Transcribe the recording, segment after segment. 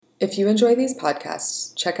If you enjoy these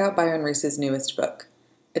podcasts, check out Byron Reese's newest book.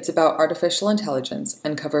 It's about artificial intelligence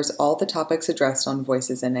and covers all the topics addressed on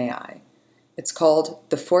Voices in AI. It's called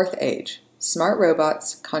The Fourth Age: Smart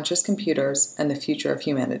Robots, Conscious Computers, and the Future of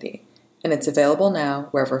Humanity, and it's available now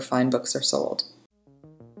wherever fine books are sold.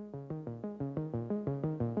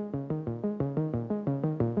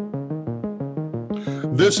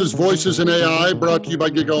 This is Voices in AI, brought to you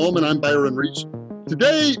by GigaOM, and I'm Byron Reese.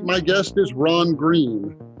 Today, my guest is Ron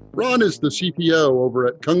Green. Ron is the CTO over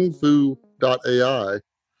at KungFu.ai.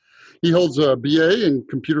 He holds a BA in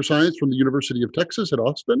computer science from the University of Texas at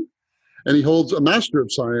Austin, and he holds a Master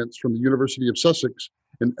of Science from the University of Sussex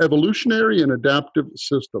in evolutionary and adaptive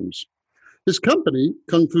systems. His company,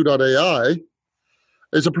 KungFu.ai,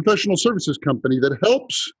 is a professional services company that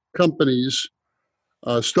helps companies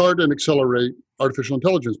start and accelerate artificial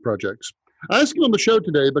intelligence projects. I asked him on the show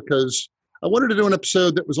today because I wanted to do an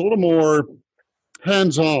episode that was a little more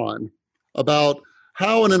hands-on about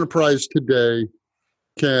how an enterprise today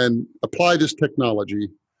can apply this technology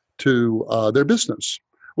to their business.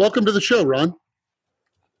 Welcome to the show, Ron.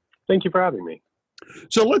 Thank you for having me.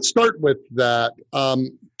 So let's start with that.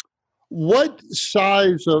 What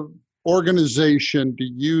size of organization do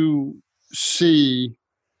you see?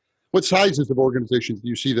 What sizes of organizations do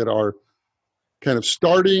you see that are kind of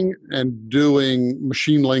starting and doing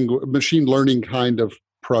machine learning kind of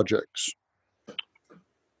projects?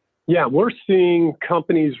 Yeah, we're seeing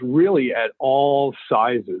companies really at all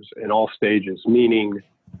sizes and all stages, meaning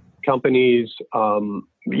companies,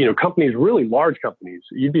 companies, really large companies.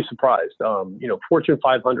 You'd be surprised, Fortune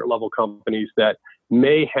 500 level companies that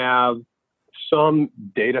may have some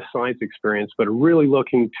data science experience, but are really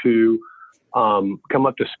looking to come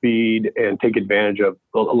up to speed and take advantage of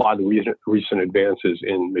a lot of the recent advances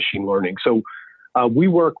in machine learning. So we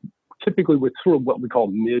work typically with sort of what we call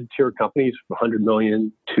mid-tier companies, 100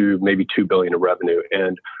 million to maybe 2 billion of revenue.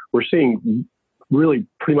 And we're seeing really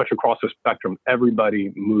pretty much across the spectrum,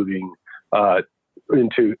 everybody moving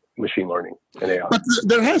into machine learning and AI. But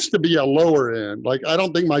there has to be a lower end. Like, I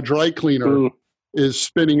don't think my dry cleaner is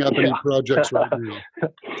spinning up any projects right now.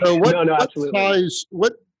 So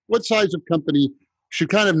what size of company should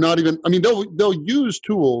kind of not even, I mean, they'll use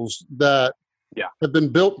tools that have been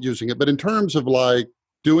built using it, but in terms of like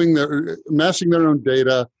amassing their own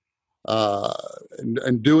data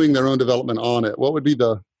and doing their own development on it, what would be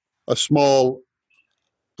a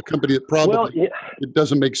company that probably it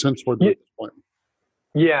doesn't make sense for them at this point?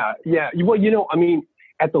 Yeah. Well, I mean,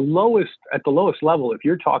 at the lowest level, if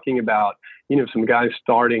you're talking about, some guys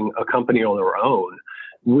starting a company on their own,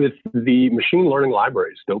 with the machine learning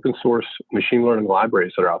libraries, the open source machine learning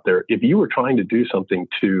libraries that are out there, if you were trying to do something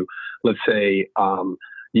to, let's say,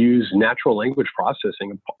 use natural language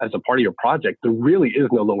processing as a part of your project, there really is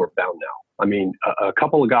no lower bound now. I mean, a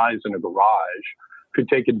couple of guys in a garage could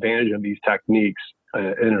take advantage of these techniques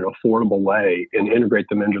in an affordable way and integrate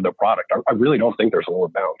them into their product. I really don't think there's a lower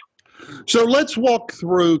bound. So let's walk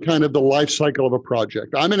through kind of the life cycle of a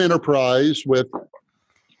project. I'm an enterprise with,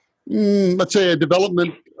 let's say, a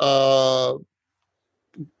development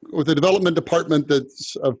department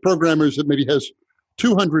that's of programmers that maybe has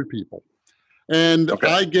 200 people. And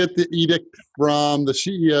I get the edict from the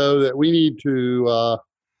CEO that we need to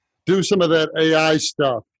do some of that AI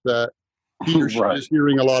stuff that he or she is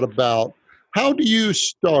hearing a lot about. How do you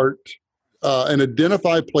start and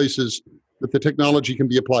identify places that the technology can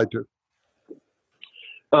be applied to?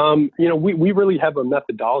 We really have a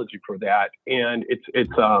methodology for that, and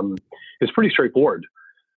it's pretty straightforward.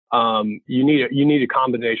 You need a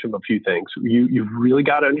combination of a few things. You've really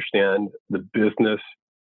got to understand the business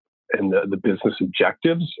and the business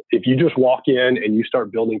objectives. If you just walk in and you start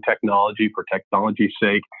building technology for technology's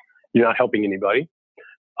sake, you're not helping anybody.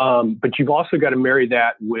 But you've also got to marry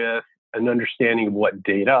that with an understanding of what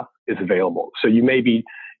data is available. So you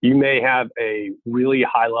may have a really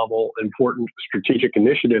high level, important strategic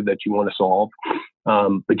initiative that you want to solve,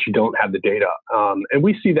 but you don't have the data. And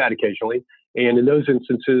we see that occasionally. And in those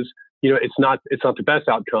instances, it's not the best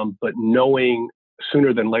outcome, but knowing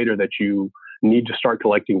sooner than later that you need to start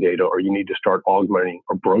collecting data or you need to start augmenting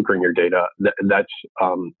or brokering your data, that's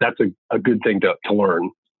a good thing to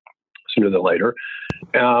learn sooner than later.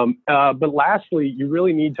 But lastly, you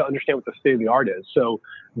really need to understand what the state of the art is. So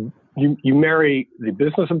you marry the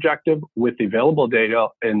business objective with the available data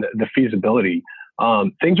and the feasibility.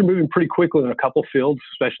 Things are moving pretty quickly in a couple fields,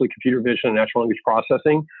 especially computer vision and natural language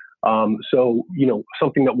processing. So,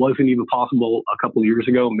 something that wasn't even possible a couple of years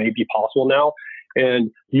ago may be possible now.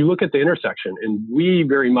 And you look at the intersection, and we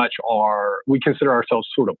consider ourselves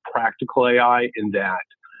sort of practical AI in that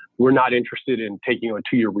we're not interested in taking on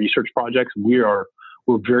 2-year research projects.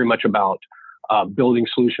 We're very much about building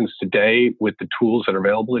solutions today with the tools that are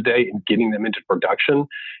available today and getting them into production.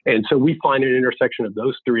 And so we find an intersection of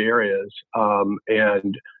those three areas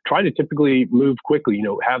and try to typically move quickly,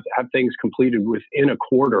 have things completed within a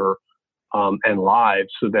quarter and live,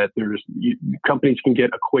 so that companies can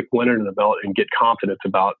get a quick win under the belt and get confidence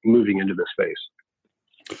about moving into this space.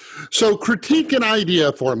 So critique an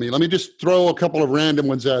idea for me. Let me just throw a couple of random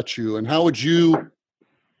ones at you. And how would you?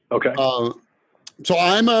 Okay. So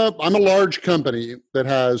I'm a large company that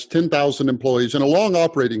has 10,000 employees and a long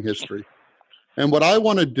operating history. And what I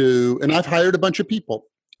want to do, and I've hired a bunch of people,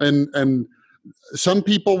 and some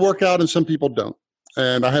people work out and some people don't.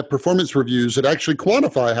 And I have performance reviews that actually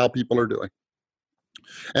quantify how people are doing.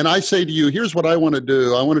 And I say to you, here's what I want to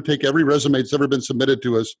do. I want to take every resume that's ever been submitted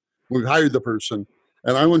to us. We've hired the person.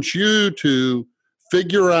 And I want you to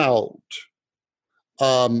figure out,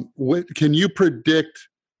 can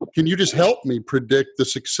you just help me predict the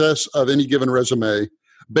success of any given resume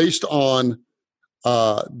based on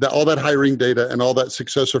all that hiring data and all that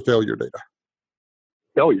success or failure data?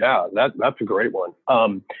 Oh, yeah, that's a great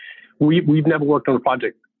one. We've never worked on a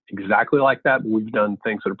project exactly like that, but we've done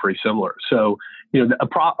things that are pretty similar. So,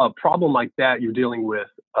 a problem like that, you're dealing with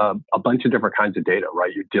a bunch of different kinds of data,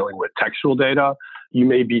 right? You're dealing with textual data. You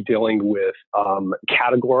may be dealing with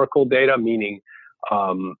categorical data, meaning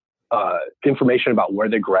information about where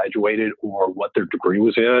they graduated or what their degree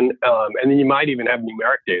was in. And then you might even have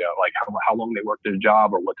numeric data, like how long they worked at a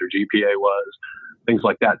job or what their GPA was, things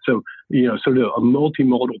like that. So, sort of a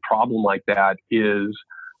multimodal problem like that is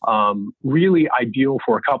really ideal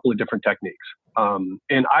for a couple of different techniques.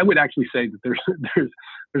 And I would actually say that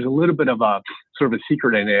there's a little bit of a sort of a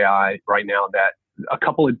secret in AI right now that a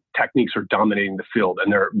couple of techniques are dominating the field,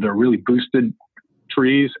 and they're really boosted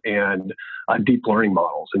trees and deep learning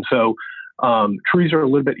models. And so trees are a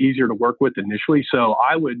little bit easier to work with initially. So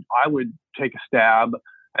I would take a stab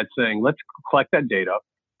at saying, let's collect that data.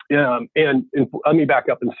 And let me back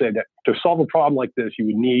up and say that to solve a problem like this, you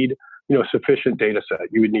would need a sufficient data set.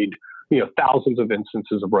 You would need thousands of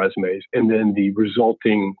instances of resumes, and then the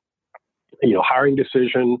resulting hiring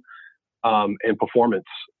decision and performance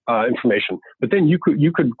information. But then you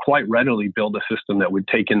could quite readily build a system that would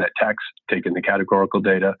take in that text, take in the categorical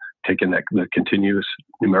data, take in the continuous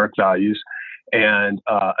numeric values, and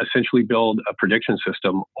essentially build a prediction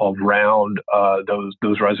system around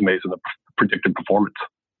those resumes and the predicted performance.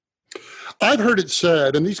 I've heard it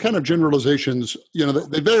said, and these kind of generalizations,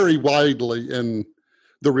 they vary widely in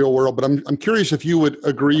the real world, but I'm curious if you would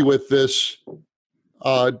agree with this,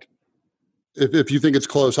 if you think it's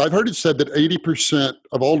close. I've heard it said that 80%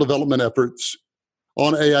 of all development efforts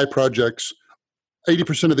on AI projects,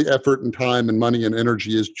 80% of the effort and time and money and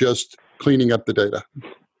energy is just cleaning up the data.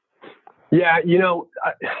 Yeah,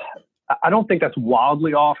 I don't think that's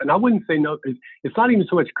wildly off. And I wouldn't say no. It's not even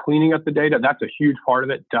so much cleaning up the data. That's a huge part of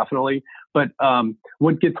it, definitely. But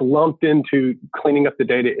what gets lumped into cleaning up the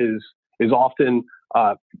data is often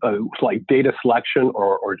like data selection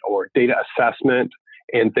or data assessment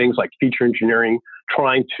and things like feature engineering,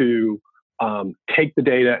 trying to take the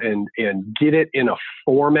data and get it in a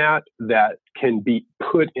format that can be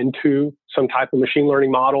put into some type of machine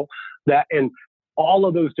learning model. And all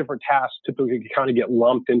of those different tasks typically kind of get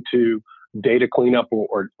lumped into data cleanup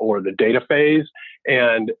or the data phase.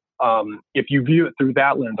 And if you view it through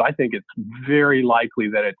that lens, I think it's very likely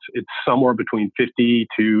that it's somewhere between 50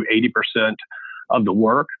 to 80% of the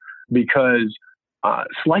work, because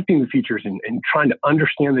selecting the features and trying to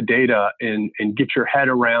understand the data and get your head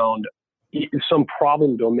around some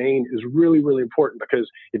problem domain is really, really important, because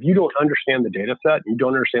if you don't understand the data set, you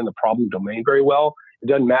don't understand the problem domain very well, it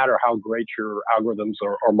doesn't matter how great your algorithms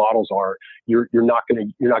or models are, you're not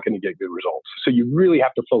going to get good results. So you really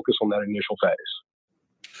have to focus on that initial phase.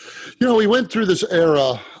 We went through this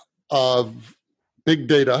era of big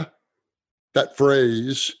data, that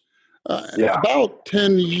phrase, about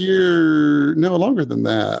 10 years, no, longer than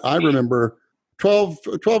that. I remember 12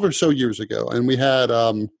 or so years ago, and we had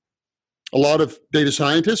a lot of data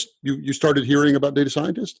scientists. You started hearing about data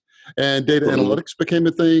scientists, and data analytics became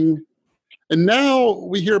a thing. And now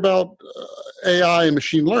we hear about AI and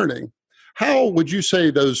machine learning. How would you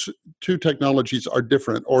say those two technologies are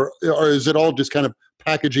different, or is it all just kind of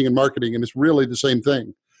packaging and marketing, and it's really the same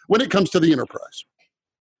thing when it comes to the enterprise?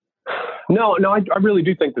 No, I really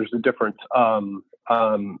do think there's a difference.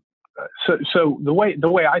 So the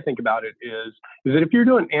way I think about it is that if you're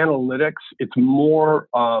doing analytics, it's more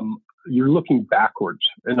you're looking backwards,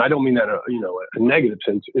 and I don't mean that in a negative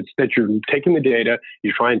sense. It's that you're taking the data,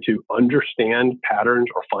 you're trying to understand patterns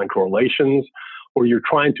or find correlations, or you're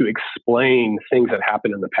trying to explain things that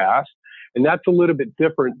happened in the past. And that's a little bit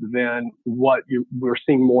different than what we're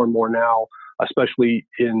seeing more and more now, especially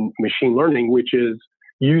in machine learning, which is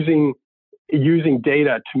using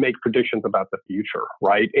data to make predictions about the future,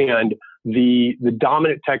 right? And the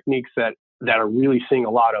dominant techniques that are really seeing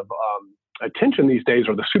a lot of attention these days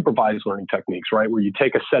are the supervised learning techniques, right? Where you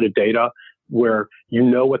take a set of data where you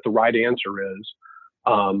know what the right answer is,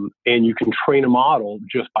 and you can train a model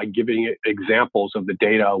just by giving it examples of the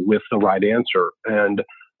data with the right answer. And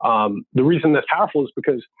the reason that's powerful is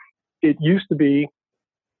because it used to be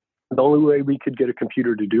the only way we could get a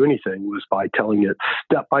computer to do anything was by telling it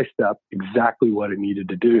step by step exactly what it needed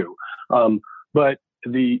to do. But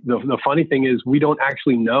the funny thing is we don't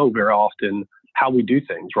actually know very often how we do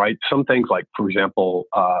things, right? Some things like, for example,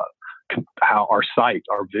 how our sight,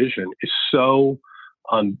 our vision is so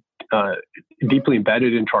deeply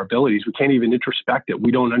embedded into our abilities, we can't even introspect it.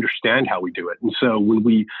 We don't understand how we do it. And so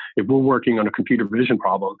if we're working on a computer vision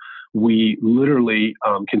problem, we literally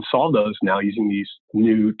can solve those now using these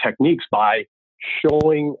new techniques by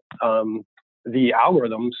showing the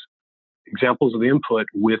algorithms examples of the input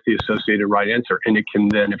with the associated right answer. And it can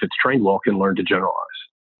then, if it's trained well, can learn to generalize.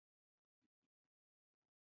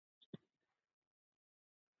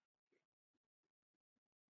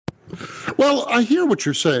 Well, I hear what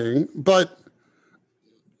you're saying, but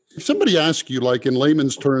if somebody asks you, like in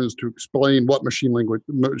layman's terms, to explain what machine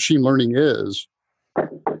learning is,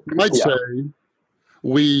 you might say,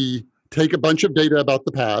 we take a bunch of data about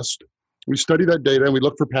the past, we study that data, and we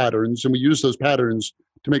look for patterns, and we use those patterns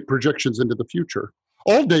to make projections into the future.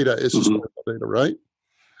 All data is historical data, right?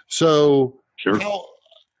 So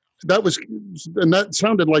that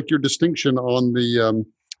sounded like your distinction on the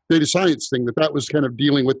data science thing, that was kind of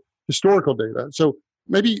dealing with historical data. So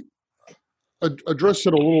maybe address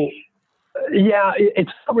it a little. Yeah,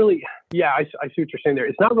 it's not really. Yeah, I see what you're saying there.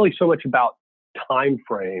 It's not really so much about time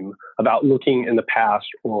frame, about looking in the past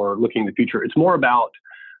or looking in the future. It's more about,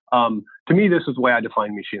 to me, this is the way I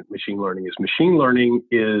define machine learning. Machine learning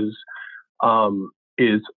is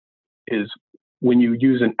when you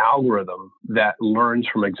use an algorithm that learns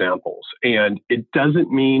from examples, and it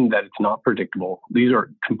doesn't mean that it's not predictable. These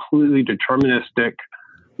are completely deterministic,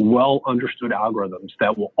 well understood algorithms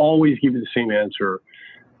that will always give you the same answer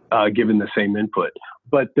given the same input.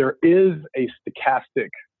 But there is a stochastic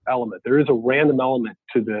element. There is a random element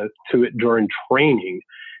to it during training.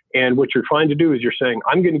 And what you're trying to do is you're saying,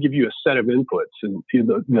 I'm going to give you a set of inputs. And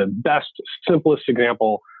the best, simplest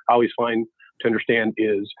example I always find to understand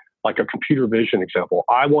is like a computer vision example.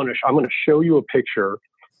 I'm going to show you a picture,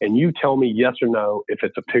 and you tell me yes or no if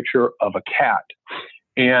it's a picture of a cat.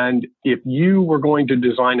 And if you were going to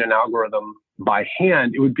design an algorithm by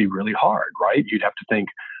hand, it would be really hard, right? You'd have to think,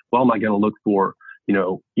 well, am I going to look for,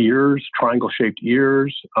 ears, triangle-shaped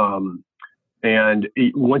ears? And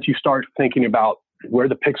once you start thinking about where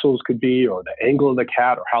the pixels could be, or the angle of the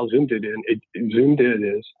cat, or how zoomed it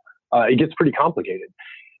is, it gets pretty complicated.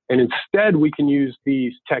 And instead, we can use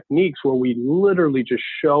these techniques where we literally just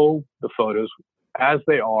show the photos as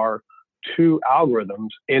they are to algorithms,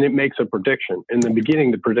 and it makes a prediction. In the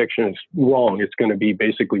beginning, the prediction is wrong. It's going to be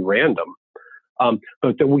basically random.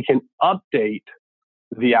 But then we can update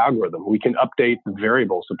the algorithm. We can update the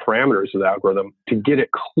variables, the parameters of the algorithm to get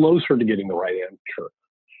it closer to getting the right answer.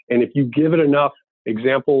 And if you give it enough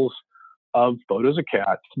examples of photos of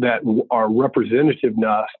cats that are representative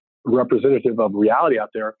of reality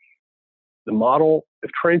out there, the model,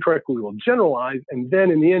 if trained correctly, will generalize. And then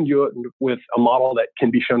in the end, you end with a model that can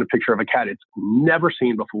be shown a picture of a cat it's never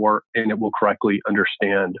seen before, and it will correctly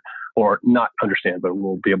understand, or not understand, but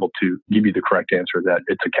will be able to give you the correct answer that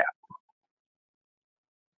it's a cat.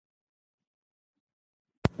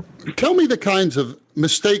 Tell me the kinds of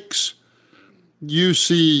mistakes you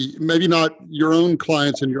see, maybe not your own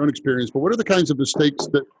clients and your own experience, but what are the kinds of mistakes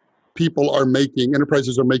that people are making,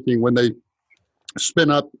 enterprises are making when they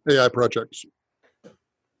spin up AI projects?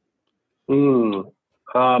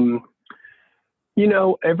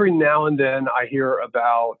 Every now and then I hear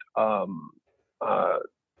about,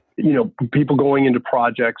 people going into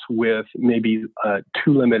projects with maybe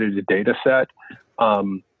too limited a data set.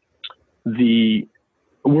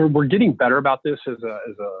 We're getting better about this as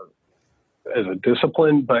a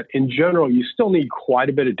discipline, but in general, you still need quite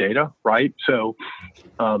a bit of data, right? So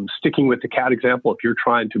sticking with the cat example, if you're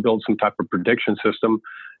trying to build some type of prediction system,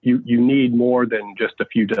 you need more than just a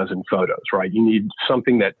few dozen photos, right? You need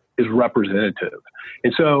something that is representative.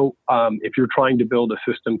 And so if you're trying to build a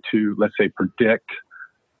system to, let's say, predict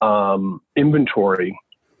inventory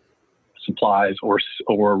supplies or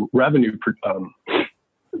revenue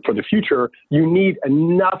for the future, you need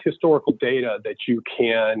enough historical data that you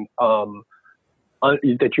can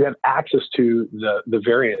that you have access to the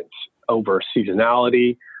variance over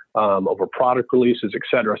seasonality, over product releases, et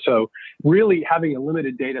cetera. So really having a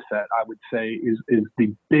limited data set, I would say, is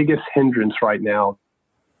the biggest hindrance right now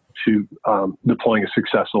to deploying a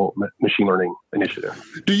successful machine learning initiative.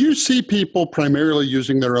 Do you see people primarily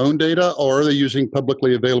using their own data, or are they using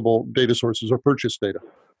publicly available data sources or purchase data?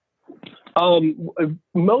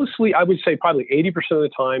 Mostly, I would say probably 80% of the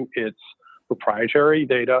time it's proprietary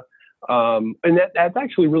data. And that's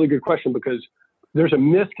actually a really good question, because there's a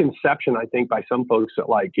misconception, I think, by some folks that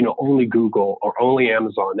only Google or only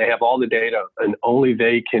Amazon, they have all the data and only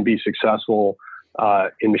they can be successful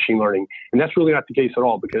in machine learning. And that's really not the case at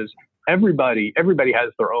all, because everybody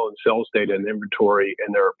has their own sales data and inventory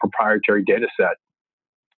and their proprietary data set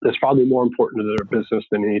that's probably more important to their business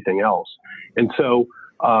than anything else. And so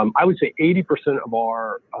I would say 80% of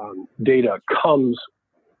our data comes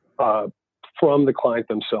from the client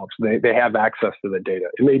themselves. They have access to the data.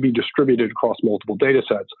 It may be distributed across multiple data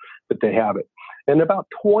sets, but they have it. And about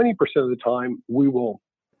 20% of the time, we will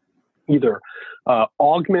either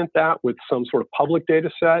augment that with some sort of public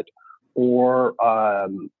data set, or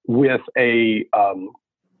with a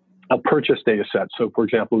purchase data set. So, for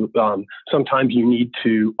example, sometimes you need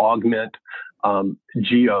to augment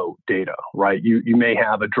geo data, right? You may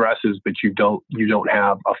have addresses, but you don't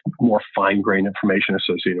have a more fine-grained information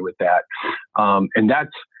associated with that. And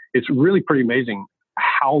it's really pretty amazing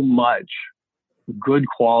how much good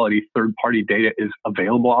quality third-party data is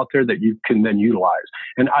available out there that you can then utilize.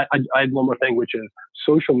 And I had one more thing, which is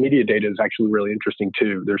social media data is actually really interesting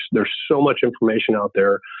too. There's so much information out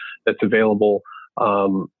there that's available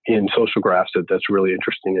in social graphs that's really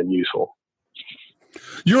interesting and useful.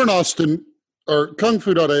 You're in Austin, or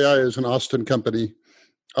KungFu.ai is an Austin company.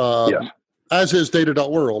 Yes. As is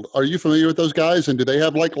Data.World. Are you familiar with those guys? And do they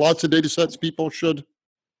have lots of data sets people should?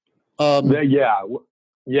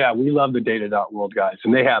 Yeah, we love the Data.World guys,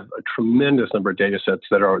 and they have a tremendous number of data sets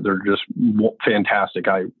they're just fantastic.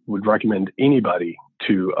 I would recommend anybody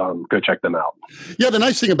to go check them out. Yeah, the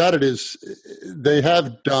nice thing about it is they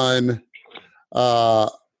have done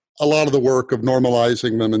a lot of the work of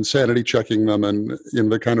normalizing them and sanity checking them, and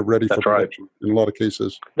they're kind of ready for production in a lot of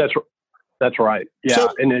cases. That's right. Yeah,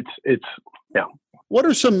 so, and it's yeah. What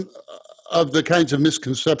are some of the kinds of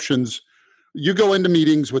misconceptions? You go into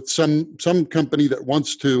meetings with some company that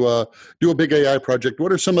wants to do a big AI project.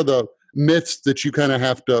 What are some of the myths that you kind of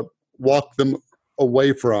have to walk them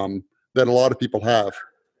away from that a lot of people have?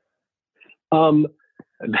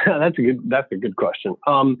 That's a good question.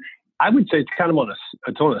 I would say it's kind of on a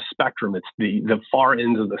spectrum. It's the far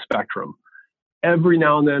ends of the spectrum. Every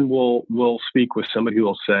now and then we'll speak with somebody who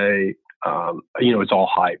will say, it's all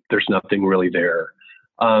hype. There's nothing really there.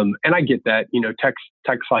 And I get that, tech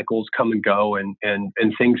cycles come and go, and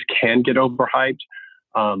things can get overhyped.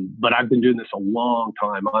 But I've been doing this a long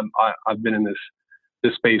time. I've been in this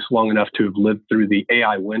space long enough to have lived through the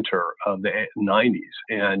AI winter of the 90s.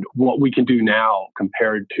 And what we can do now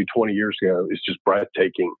compared to 20 years ago is just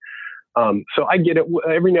breathtaking. So I get it.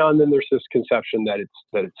 Every now and then there's this conception that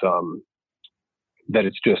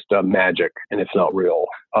it's just magic and it's not real.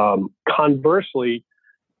 Conversely,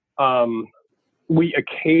 we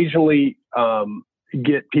occasionally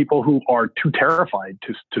get people who are too terrified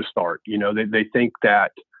to start. They think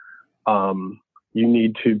that you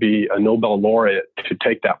need to be a Nobel laureate to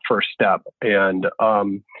take that first step. And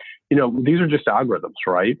these are just algorithms,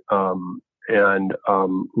 right? And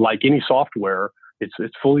like any software, it's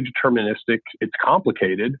fully deterministic. It's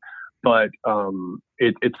complicated, but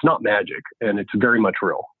it's not magic, and it's very much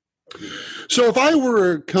real. So if I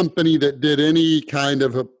were a company that did any kind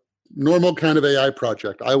of a normal kind of AI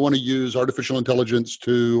project, I want to use artificial intelligence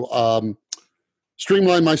to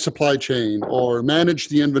streamline my supply chain, or manage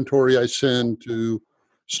the inventory I send to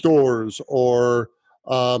stores, or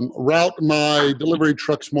route my delivery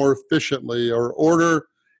trucks more efficiently, or order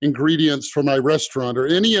ingredients for my restaurant, or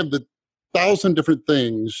any of the 1,000 different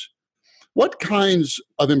things. What kinds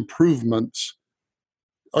of improvements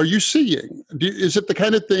are you seeing? Is it the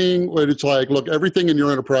kind of thing where it's like, look, everything in your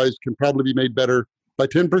enterprise can probably be made better by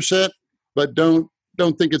 10%, but don't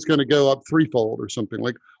think it's going to go up threefold or something?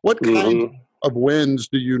 Like, what kind of wins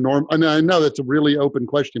do you and I know that's a really open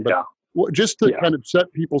question, but just to kind of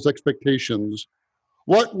set people's expectations,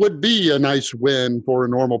 what would be a nice win for a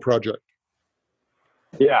normal project?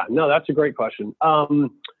 Yeah, no, that's a great question.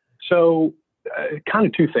 So kind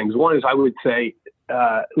of two things. One is, I would say,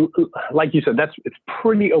 like you said, it's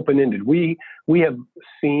pretty open-ended. We have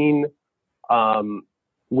seen deployments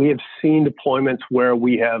where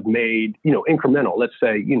we have made, incremental, let's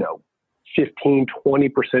say, 15,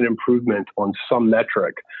 20% improvement on some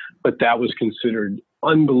metric, but that was considered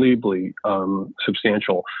unbelievably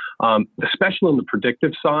substantial, especially on the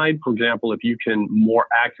predictive side. For example, if you can more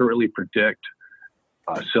accurately predict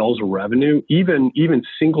sales or revenue, even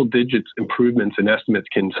single digits improvements in estimates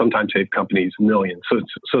can sometimes save companies millions. So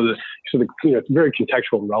it's very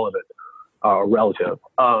contextual and relevant, relative.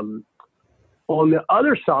 On the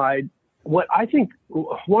other side, what I think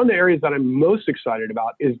one of the areas that I'm most excited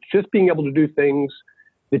about is just being able to do things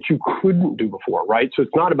that you couldn't do before, right? So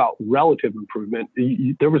it's not about relative improvement.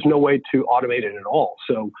 There was no way to automate it at all.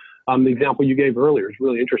 So the example you gave earlier is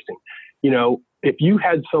really interesting. If you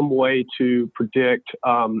had some way to predict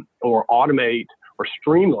or automate or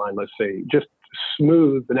streamline, let's say, just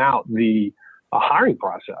smoothen out the hiring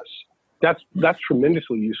process, that's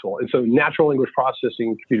tremendously useful. And so natural language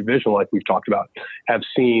processing, computer vision, like we've talked about, have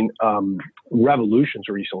seen revolutions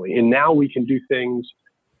recently. And now we can do things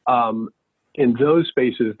in those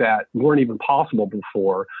spaces that weren't even possible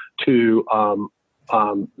before to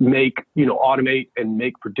automate and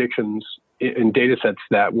make predictions in data sets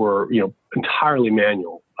that were, entirely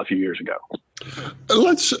manual a few years ago.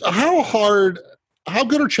 How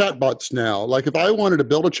good are chatbots now? Like if I wanted to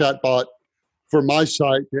build a chatbot for my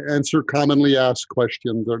site to answer commonly asked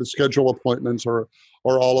questions or to schedule appointments or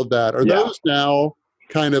all of that, are those now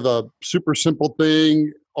kind of a super simple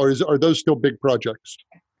thing, or are those still big projects?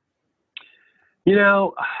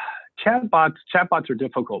 Chatbots are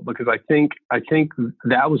difficult because I think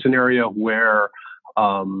that was an area where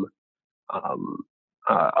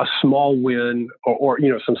a small win or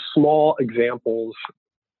some small examples,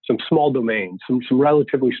 some small domains, some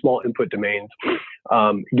relatively small input domains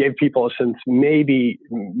gave people a sense maybe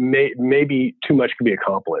too much could be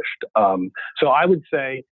accomplished. So I would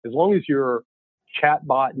say as long as your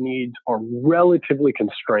chatbot needs are relatively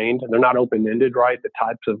constrained and they're not open-ended, right? The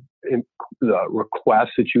types of the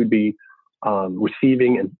requests that you would be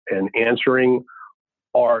receiving and answering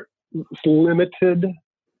are limited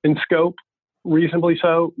in scope, reasonably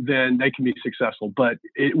so, then they can be successful. But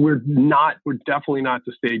we're definitely not at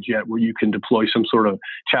the stage yet where you can deploy some sort of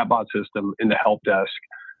chatbot system in the help desk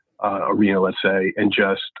arena, let's say, and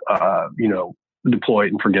just deploy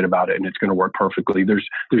it and forget about it, and it's going to work perfectly. There's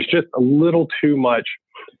just a little too much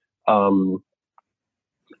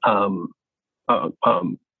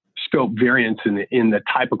scope variance in the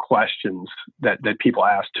type of questions that people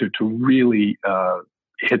ask to really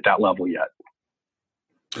hit that level yet.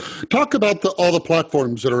 Talk about all the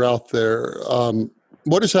platforms that are out there.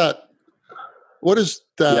 What does that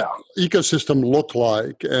ecosystem look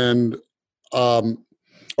like? And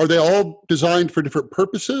are they all designed for different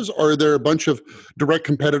purposes? Or are there a bunch of direct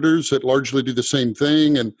competitors that largely do the same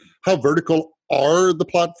thing? And how vertical are the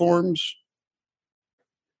platforms?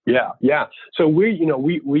 Yeah. So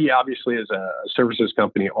we obviously as a services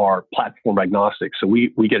company are platform agnostic. So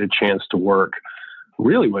we get a chance to work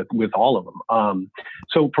really with all of them.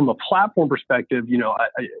 So from a platform perspective,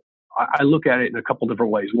 I look at it in a couple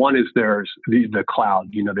different ways. One is there's the cloud,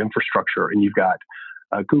 the infrastructure, and you've got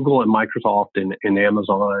Google and Microsoft and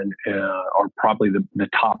Amazon are probably the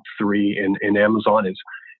top three, and Amazon is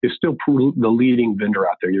still the leading vendor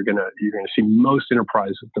out there. You're gonna see most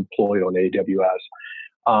enterprises deploy on AWS.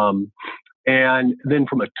 And then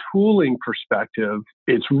from a tooling perspective,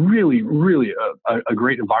 it's really, really a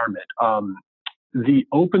great environment. The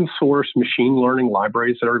open source machine learning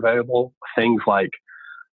libraries that are available, things like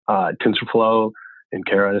TensorFlow and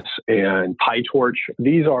Keras and PyTorch,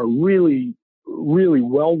 these are really, really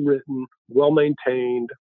well written, well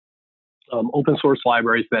maintained open source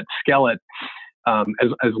libraries that scale it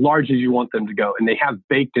as large as you want them to go. And they have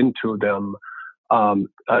baked into them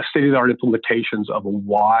state-of-the-art implementations of a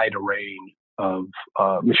wide array of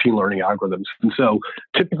machine learning algorithms. And so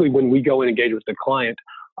typically when we go and engage with the client,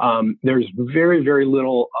 there's very, very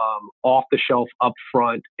little off-the-shelf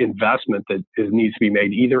upfront investment that needs to be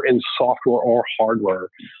made either in software or hardware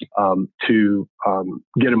to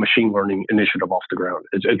get a machine learning initiative off the ground.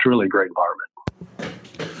 It's really a great environment.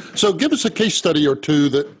 So give us a case study or two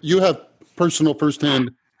that you have personal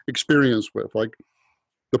firsthand experience with, like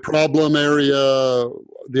the problem area,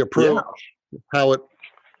 the approach, how it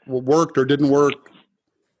worked or didn't work.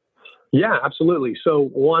 Yeah, absolutely. So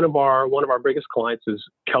one of our biggest clients is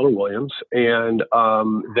Keller Williams, and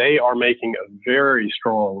they are making a very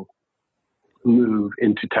strong move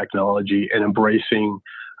into technology and embracing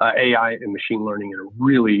AI and machine learning in a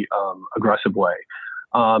really aggressive way.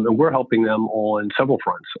 And we're helping them on several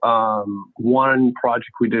fronts. One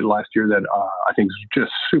project we did last year that I think is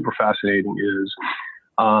just super fascinating is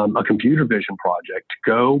a computer vision project.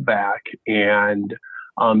 Go back and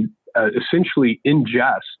essentially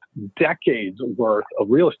ingest decades worth of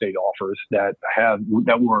real estate offers that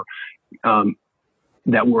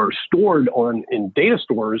were stored in data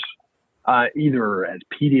stores, either as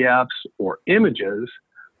PDFs or images,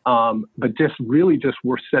 but just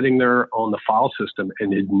were sitting there on the file system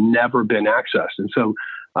and had never been accessed. And so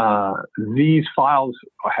these files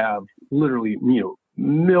have literally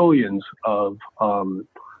millions of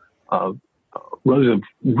rows of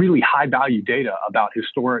really high value data about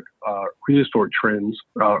historic real estate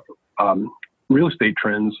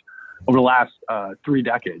trends over the last 3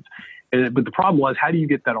 decades. But the problem was, how do you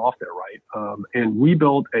get that off there, right? And we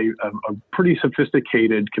built a pretty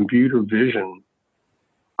sophisticated computer vision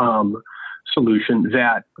solution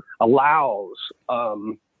that allows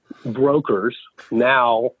brokers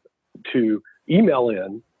now to email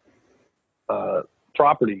in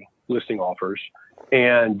property listing offers,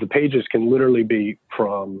 and the pages can literally be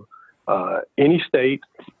from any state,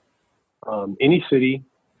 any city,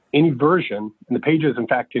 any version, and the pages, in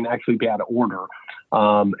fact, can actually be out of order.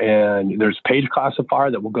 And there's a page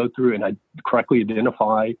classifier that will go through and correctly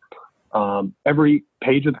identify every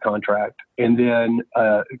page of the contract, and then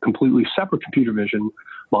a completely separate computer vision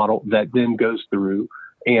model that then goes through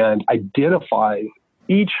and identifies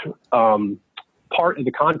each part of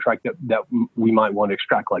the contract that we might want to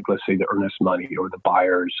extract, like let's say the earnest money or the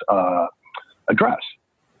buyer's address,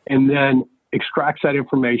 and then extracts that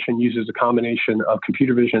information, uses a combination of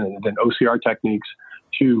computer vision and then OCR techniques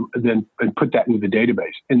to then put that into the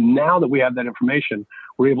database. And now that we have that information,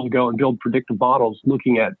 we're able to go and build predictive models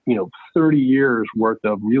looking at 30 years worth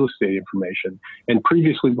of real estate information. And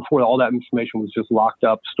previously, before, all that information was just locked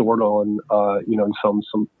up, stored on in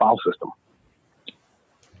some file system.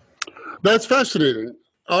 That's fascinating.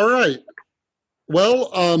 All right. Well,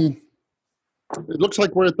 it looks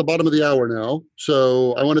like we're at the bottom of the hour now.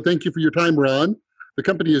 So I want to thank you for your time, Ron. The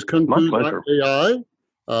company is kungfu.ai.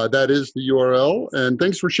 That is the URL. And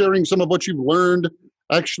thanks for sharing some of what you've learned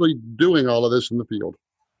actually doing all of this in the field.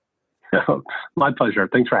 My pleasure.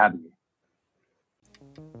 Thanks for having me.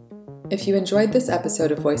 If you enjoyed this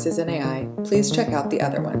episode of Voices in AI, please check out the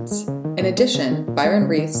other ones. In addition, Byron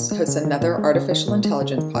Reese hosts another artificial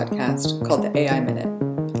intelligence podcast called the AI Minute.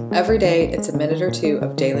 Every day, it's a minute or two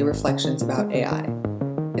of daily reflections about AI.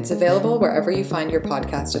 It's available wherever you find your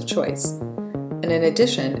podcast of choice. And in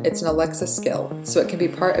addition, it's an Alexa skill, so it can be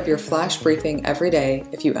part of your flash briefing every day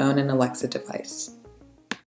if you own an Alexa device.